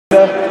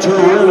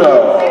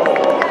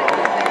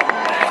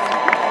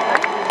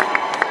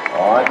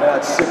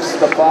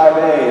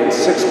5A in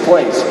 6th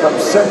place from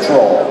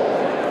Central,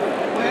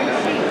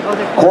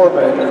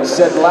 Corbin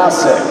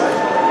Sedlasek.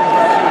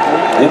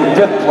 In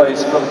 5th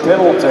place from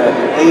Pendleton,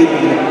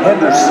 Aiden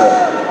Henderson.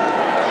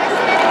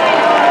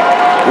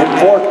 In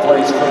 4th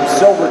place from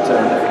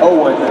Silverton,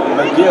 Owen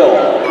McGill.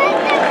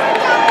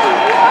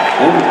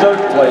 In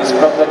 3rd place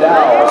from the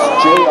Dows,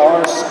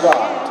 J.R.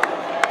 Scott.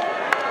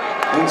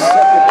 In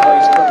 2nd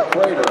place from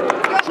Crater,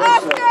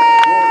 Joseph Jordan.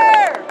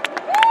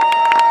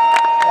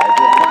 And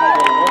the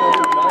final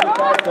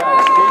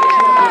 195-pound state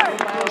champion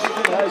from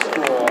Houston High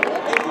School,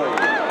 Avery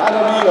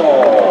Adamio.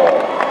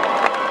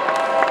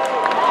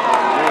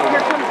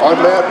 On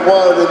mat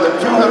 1 in the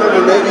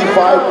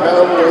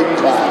 285-pound weight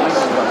class.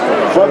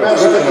 From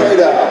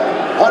Estacada,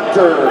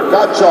 Hunter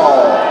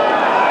Gotchall.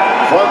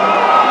 From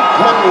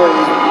Henley,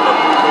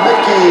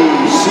 Mickey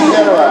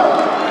Sierra.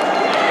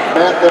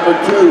 Mat number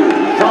 2,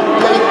 from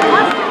Dayton,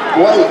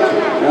 Blake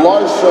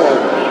Larson.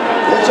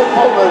 His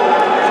opponent,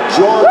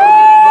 Jordan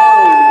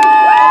Moe.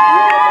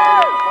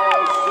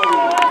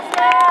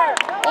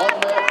 On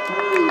mat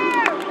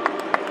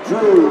 3,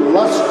 Drew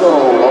Lusko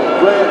of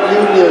Grant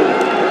Union.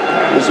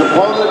 His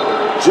opponent,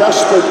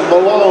 Justin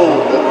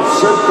Malone of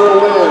Central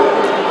Wind.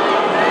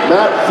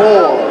 Mat 4,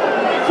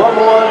 from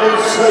London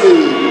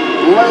City,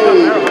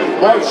 Lane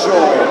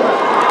Marshall.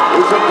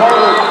 His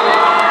opponent,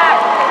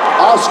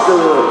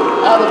 Oscar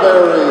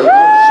Atterberry of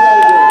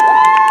Sheldon.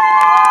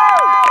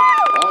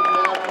 On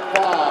mat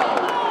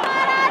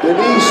 5,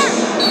 Denise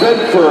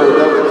Bedford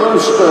of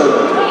Thurston.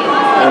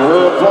 And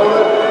her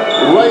opponent,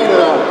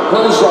 Raina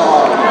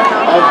Herzog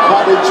of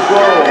Cottage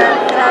Grove.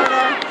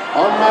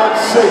 On mat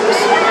 6,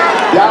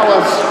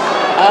 Dallas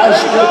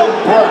Ashton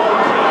Brook.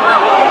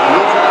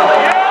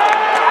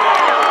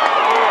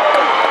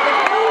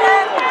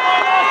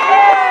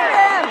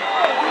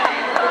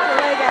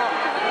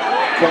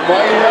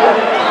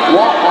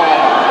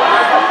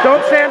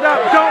 Don't stand up.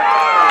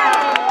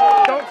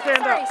 Don't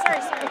stand up.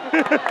 Sorry.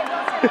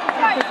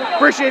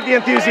 Appreciate the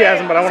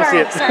enthusiasm, but I want to see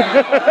it.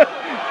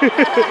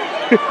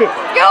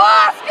 Go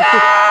Oscar!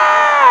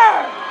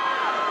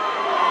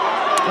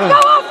 Go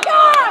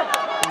Oscar!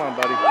 Come on,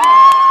 buddy.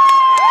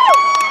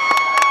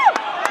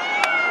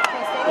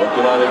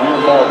 Working on a new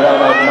ball down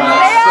on mat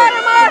 6. Stay on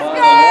him,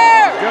 Oscar!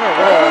 He's gonna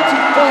roll.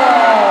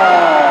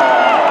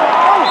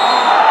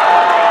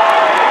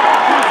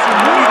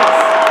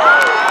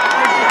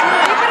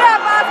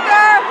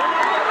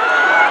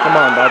 Come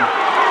on, bud.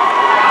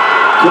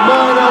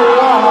 Kamana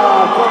Waha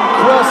from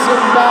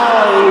Crescent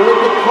Valley with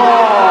the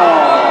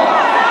call.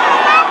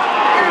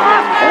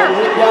 And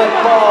with that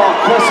ball,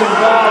 Crescent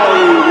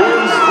Valley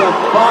wins the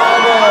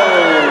final.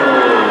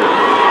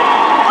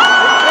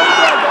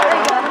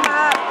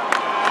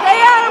 Stay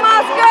on him,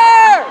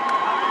 Oscar!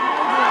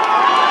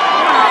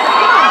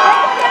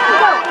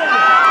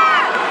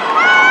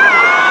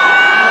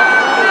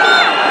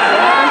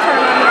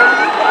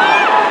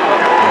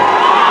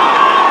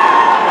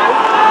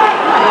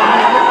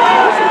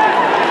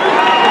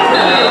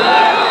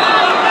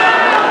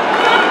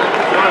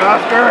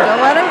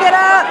 Don't let him get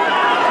up.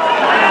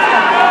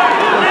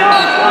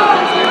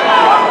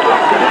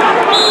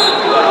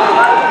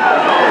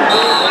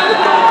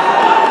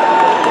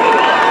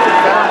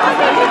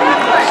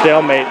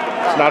 Stalemate.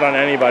 It's not on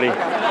anybody.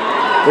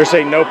 They're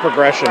saying no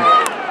progression.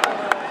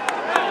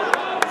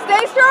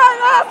 Stay strong,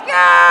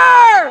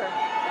 Oscar!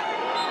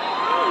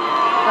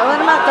 Don't let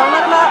him up. Don't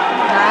let him up.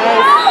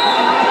 Nice.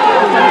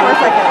 24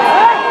 seconds.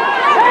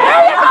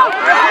 There you go.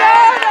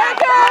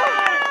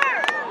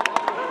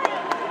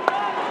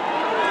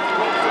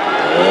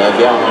 And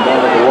down to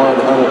number 1,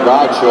 Hunter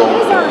Gotchall.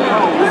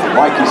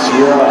 Mikey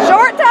Sierra.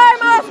 Short time,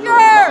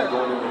 Oscar!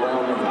 Going into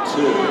round number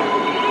 2.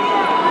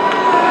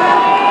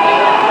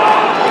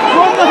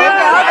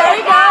 There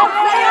you go.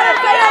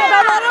 Stay on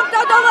him.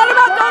 Don't let him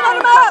up. Don't let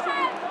him up.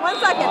 1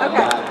 second.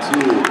 Okay. Mat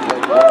 2,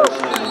 Blake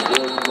Larson and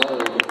Jordan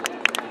Moe.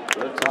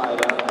 They're tied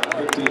up.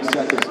 15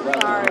 seconds left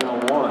in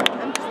round 1.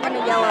 I'm just going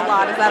to yell a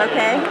lot. Is that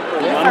okay?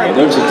 And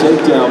there's a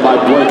takedown by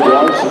Blake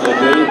Larson and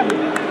Aiden.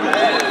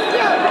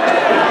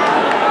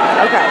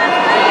 Okay.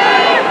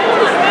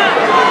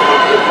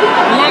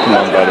 Come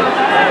on, buddy.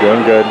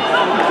 Doing good.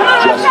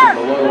 Justin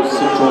Malone,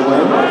 Central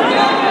Wind.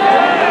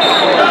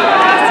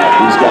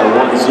 He's got a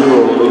 1-0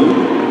 lead.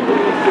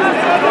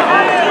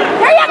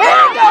 There you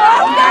go,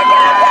 Oscar!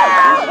 Get him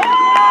down!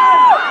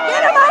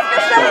 Get him,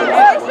 Oscar!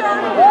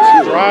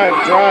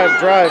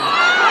 Drive.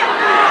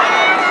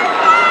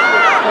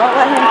 Don't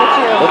let him get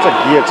you. That's a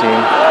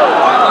guillotine.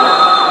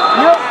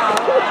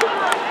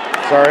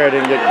 Sorry I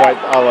didn't get quite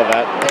all of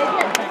that.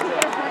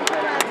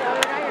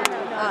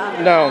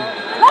 No.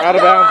 Out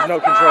of bounds, no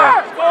control.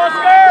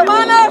 Come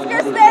on,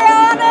 Oscar, stay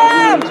on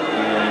him!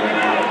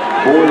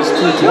 Boys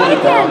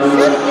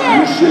 220-pounders,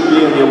 you should be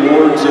in the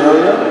awards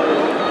area.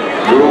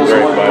 Girls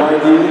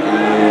 190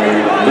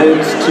 and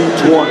men's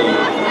 220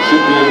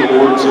 should be in the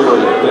awards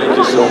area. Thank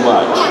you so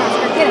much.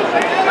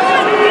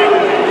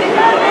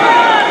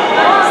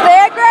 Stay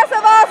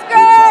aggressive, Oscar!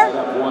 Tied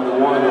up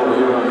 1-1 over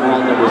here on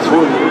mat number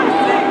 3.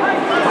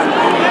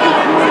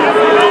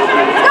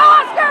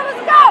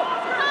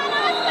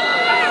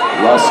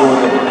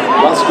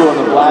 Lesko in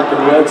the black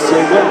and red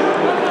singlet.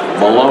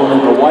 Malone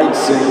in the white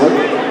singlet.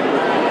 Come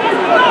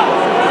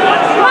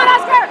on,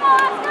 Oscar!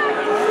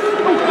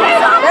 There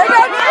you go,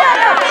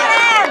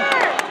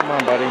 Come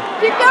on, buddy.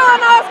 keep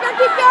going, Oscar,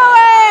 keep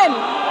going!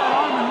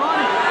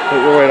 Put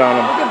your weight on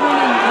him.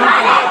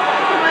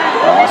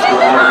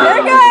 Oscar out There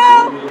you go!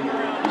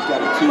 He's got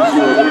a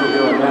 2-0 lead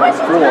here in round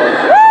 4.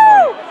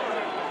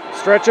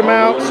 Stretch him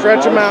out,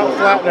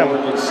 flatten him.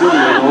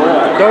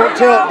 Don't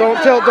tilt, don't.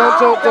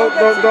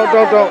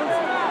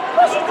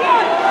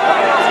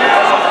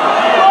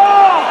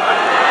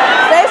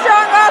 Stay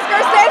strong,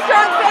 Oscar, stay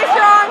strong, stay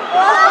strong!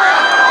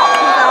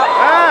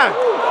 Ah!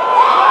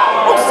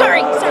 Oh,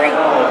 sorry.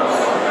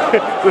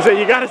 Listen,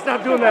 you gotta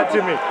stop doing that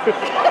to me.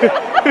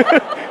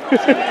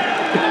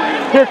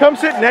 Here, come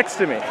sit next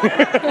to me. I put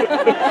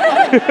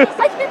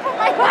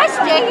my gosh,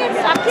 Jay, and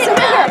stop getting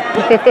up.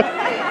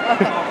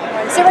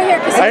 Sit right here.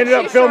 I ended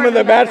up filming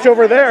the match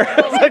over there.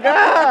 I was like,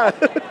 ah!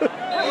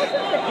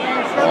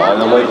 On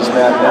the ladies'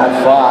 mat,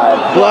 mat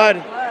 5. Blood.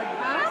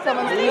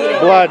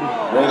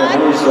 Raina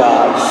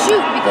Herzog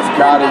Shoot, because from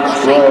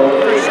Cottage Grove.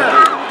 for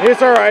sure.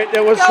 It's all right.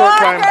 It was Go, short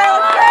Oscar, time. let's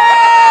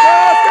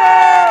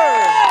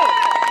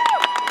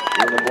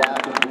In the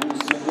black and blue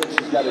singlet,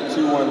 she's got a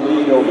 2-1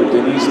 lead over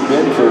Denise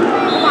Benford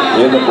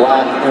in the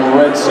black and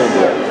red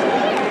singlet.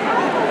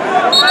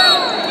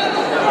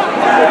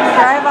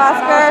 Drive,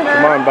 Oscar.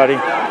 Come on, buddy.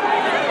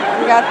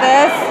 You got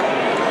this.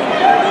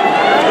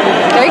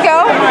 There you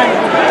go.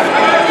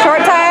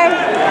 Short time.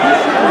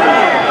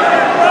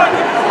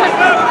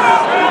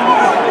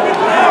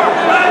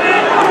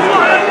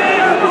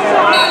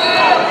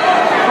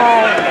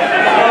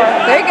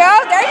 There you go.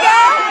 There you go.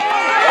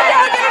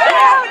 Get it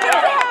down. Get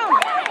it down.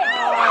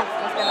 Oh, it's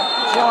just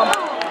gonna jump.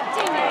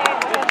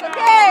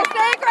 Okay,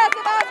 stay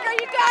aggressive, Oscar.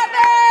 You got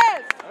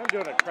this. I'm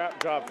doing a crap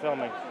job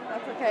filming.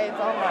 That's okay.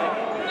 It's all mine.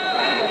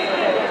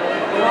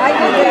 Why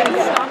do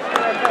this?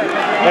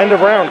 End of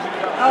round.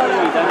 All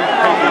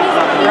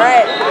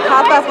right,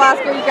 hop up,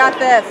 Oscar. You got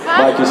this.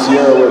 Mikey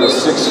Sierra with a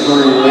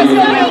 6-3 lead. You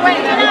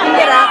can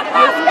get up.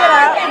 You can get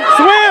up.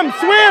 Swim!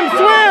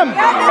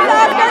 Got this,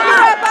 Oscar.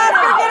 Get up,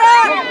 Oscar. Get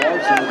up.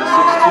 Larson with a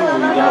 6-2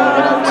 lead down in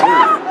round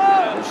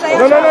 2. Stay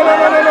No. on No.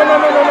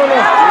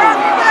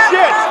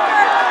 Shit!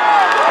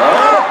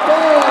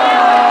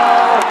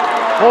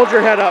 Hold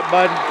your head up,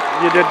 bud.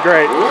 You did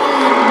great. Good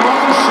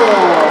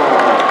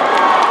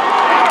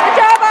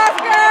job,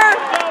 Oscar.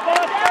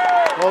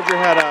 Hold your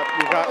head up.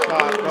 You got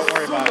caught. Don't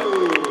worry about it.